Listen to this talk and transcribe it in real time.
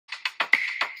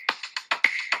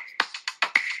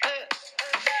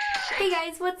Hey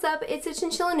guys, what's up? It's a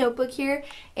Chinchilla notebook here,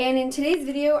 and in today's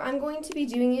video I'm going to be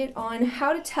doing it on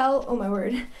how to tell, oh my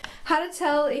word, how to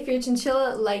tell if your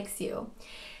chinchilla likes you.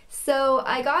 So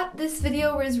I got this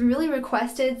video was really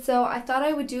requested, so I thought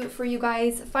I would do it for you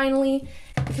guys finally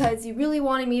because you really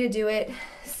wanted me to do it.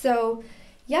 So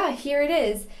yeah, here it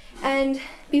is. And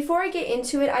before I get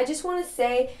into it, I just want to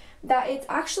say that it's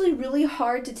actually really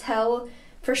hard to tell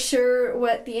for sure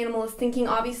what the animal is thinking.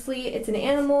 Obviously, it's an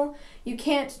animal. You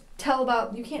can't tell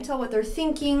what they're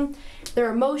thinking,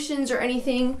 their emotions or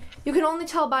anything. You can only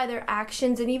tell by their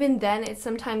actions, and even then it's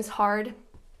sometimes hard.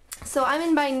 So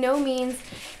I'm by no means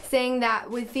saying that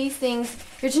with these things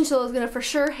your chinchilla is going to for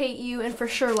sure hate you and for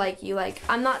sure like you. Like,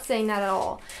 I'm not saying that at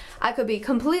all. I could be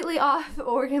completely off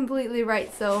or completely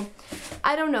right, so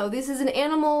I don't know. This is an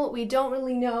animal, we don't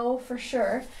really know for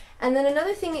sure. And then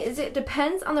another thing is it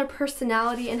depends on their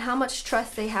personality and how much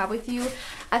trust they have with you.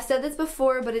 I've said this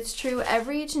before, but it's true.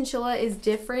 Every chinchilla is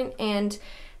different and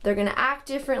they're gonna act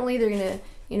differently. They're gonna,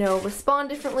 respond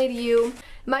differently to you.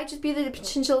 It might just be the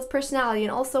chinchilla's personality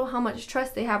and also how much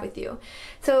trust they have with you.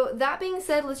 So that being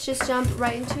said, let's just jump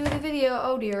right into the video.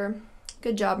 Oh dear.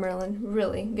 Good job, Merlin.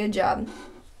 Really, good job.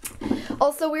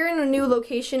 Also, we're in a new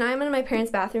location. I'm in my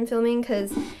parents' bathroom filming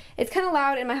because it's kind of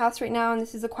loud in my house right now and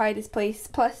this is the quietest place.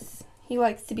 Plus, he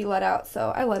likes to be let out,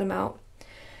 so I let him out.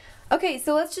 Okay,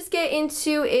 so let's just get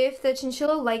into if the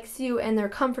chinchilla likes you and they're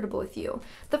comfortable with you.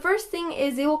 The first thing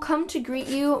is they will come to greet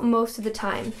you most of the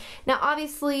time. Now,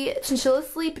 obviously, chinchillas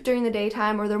sleep during the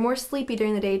daytime, or they're more sleepy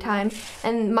during the daytime,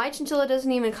 and my chinchilla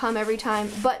doesn't even come every time,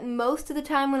 but most of the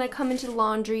time when I come into the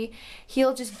laundry,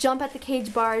 he'll just jump at the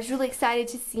cage bars, really excited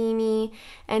to see me,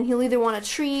 and he'll either want a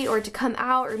treat or to come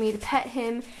out or me to pet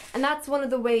him, and that's one of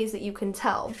the ways that you can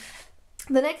tell.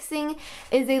 The next thing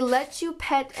is they let you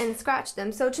pet and scratch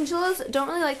them. So chinchillas don't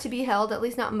really like to be held, at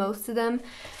least not most of them.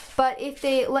 But if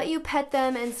they let you pet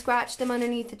them and scratch them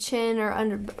underneath the chin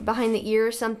or behind the ear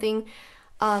or something,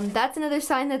 that's another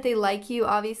sign that they like you,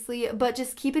 obviously. But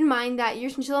just keep in mind that your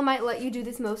chinchilla might let you do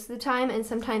this most of the time and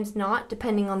sometimes not,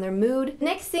 depending on their mood.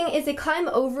 Next thing is they climb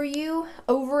over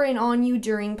and on you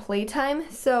during playtime.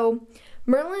 So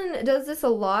Merlin does this a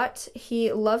lot.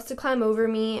 He loves to climb over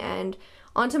me and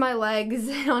onto my legs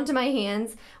and onto my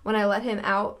hands when I let him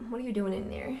out. What are you doing in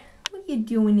there? What are you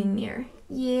doing in there?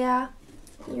 Yeah,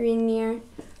 you're in there.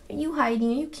 Are you hiding?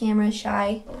 Are you camera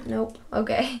shy? Nope.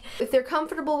 Okay. If they're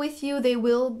comfortable with you, they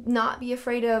will not be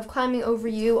afraid of climbing over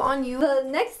you, on you. The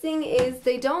next thing is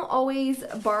they don't always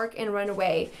bark and run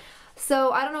away.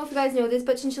 So I don't know if you guys know this,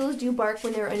 but chinchillas do bark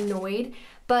when they're annoyed.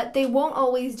 But they won't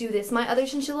always do this. My other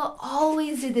chinchilla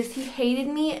always did this. He hated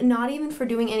me, not even for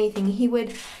doing anything. He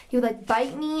would like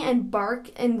bite me and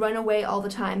bark and run away all the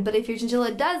time. But if your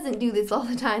chinchilla doesn't do this all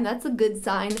the time, that's a good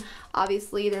sign.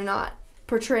 Obviously, they're not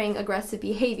portraying aggressive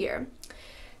behavior.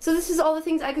 So this is all the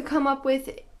things I could come up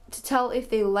with to tell if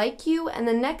they like you. And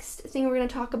the next thing we're going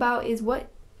to talk about is what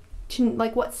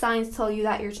signs tell you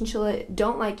that your chinchilla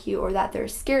don't like you or that they're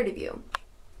scared of you.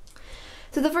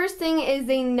 So the first thing is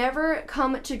they never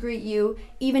come to greet you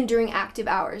even during active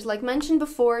hours. Like mentioned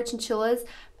before, chinchillas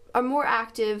are more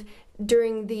active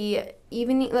during the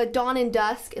evening, like dawn and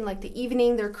dusk, and like the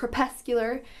evening, they're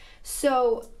crepuscular.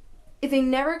 So if they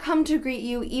never come to greet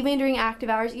you even during active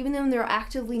hours, even though they're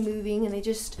actively moving and they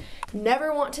just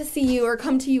never want to see you or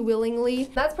come to you willingly,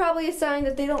 that's probably a sign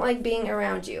that they don't like being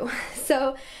around you.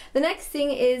 So the next thing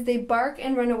is they bark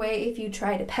and run away if you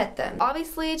try to pet them.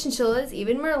 Obviously, chinchillas,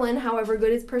 even Merlin, however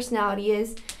good his personality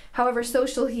is, however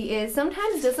social he is,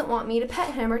 sometimes doesn't want me to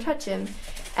pet him or touch him.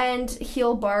 And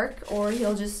he'll bark or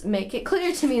he'll just make it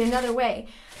clear to me in another way.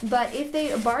 But if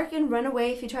they bark and run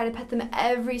away, if you try to pet them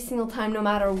every single time, no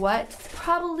matter what,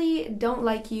 probably don't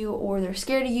like you, or they're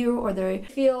scared of you, or they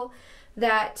feel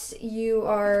that you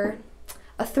are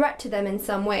a threat to them in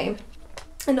some way.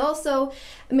 And also,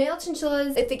 male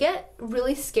chinchillas, if they get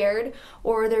really scared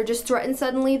or they're just threatened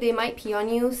suddenly, they might pee on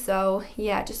you. So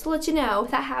yeah, just to let you know,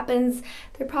 if that happens,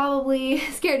 they're probably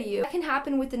scared of you. That can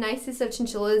happen with the nicest of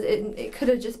chinchillas. It could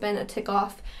have just been a tick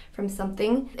off from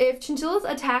something. If chinchillas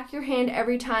attack your hand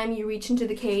every time you reach into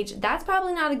the cage, that's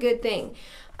probably not a good thing.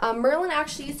 Merlin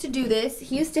actually used to do this.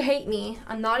 He used to hate me,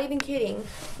 I'm not even kidding,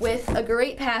 with a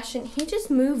great passion. He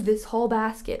just moved this whole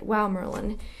basket. Wow,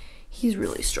 Merlin. He's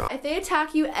really strong. If they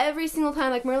attack you every single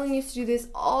time, like Merlin used to do this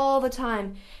all the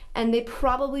time, and they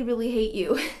probably really hate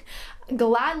you.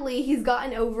 Gladly, he's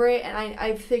gotten over it, and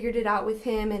I figured it out with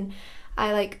him, and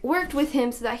I worked with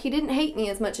him so that he didn't hate me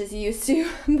as much as he used to.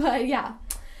 But yeah.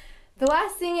 The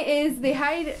last thing is they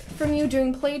hide from you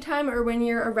during playtime or when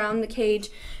you're around the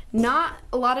cage. Not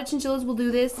a lot of chinchillas will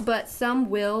do this, but some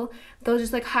will. They'll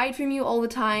just like hide from you all the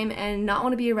time and not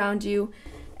want to be around you.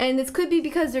 And this could be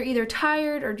because they're either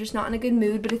tired or just not in a good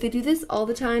mood, but if they do this all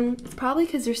the time, it's probably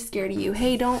because they're scared of you.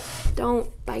 Hey, don't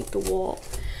bite the wall.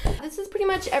 This is pretty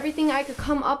much everything I could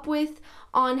come up with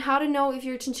on how to know if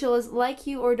your chinchillas like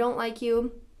you or don't like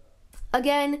you.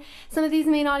 Again, some of these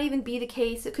may not even be the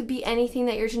case. It could be anything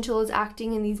that your chinchilla is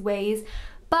acting in these ways,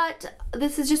 but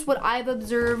this is just what I've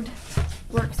observed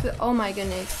works with. Oh my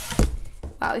goodness.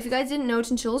 Wow, if you guys didn't know,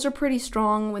 chinchillas are pretty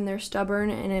strong when they're stubborn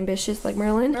and ambitious like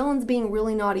Merlin. Merlin's being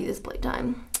really naughty this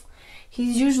playtime.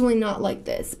 He's usually not like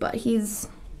this, but he's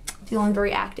feeling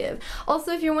very active.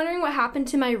 Also, if you're wondering what happened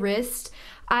to my wrist,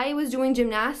 I was doing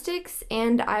gymnastics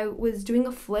and I was doing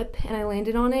a flip and I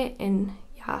landed on it, and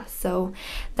yeah, so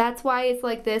that's why it's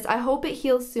like this. I hope it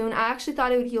heals soon. I actually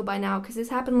thought it would heal by now because this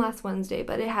happened last Wednesday,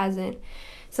 but it hasn't.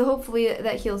 So hopefully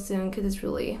that heals soon because it's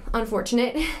really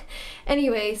unfortunate.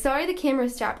 Anyway, sorry the camera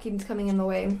strap keeps coming in the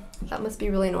way. That must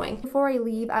be really annoying. Before I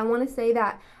leave, I want to say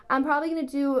that I'm probably going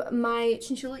to do my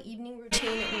chinchilla evening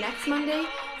routine next Monday.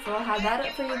 So I'll have that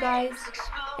up for you guys.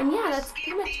 And yeah, that's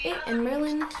pretty much it. And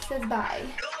Merlin says bye.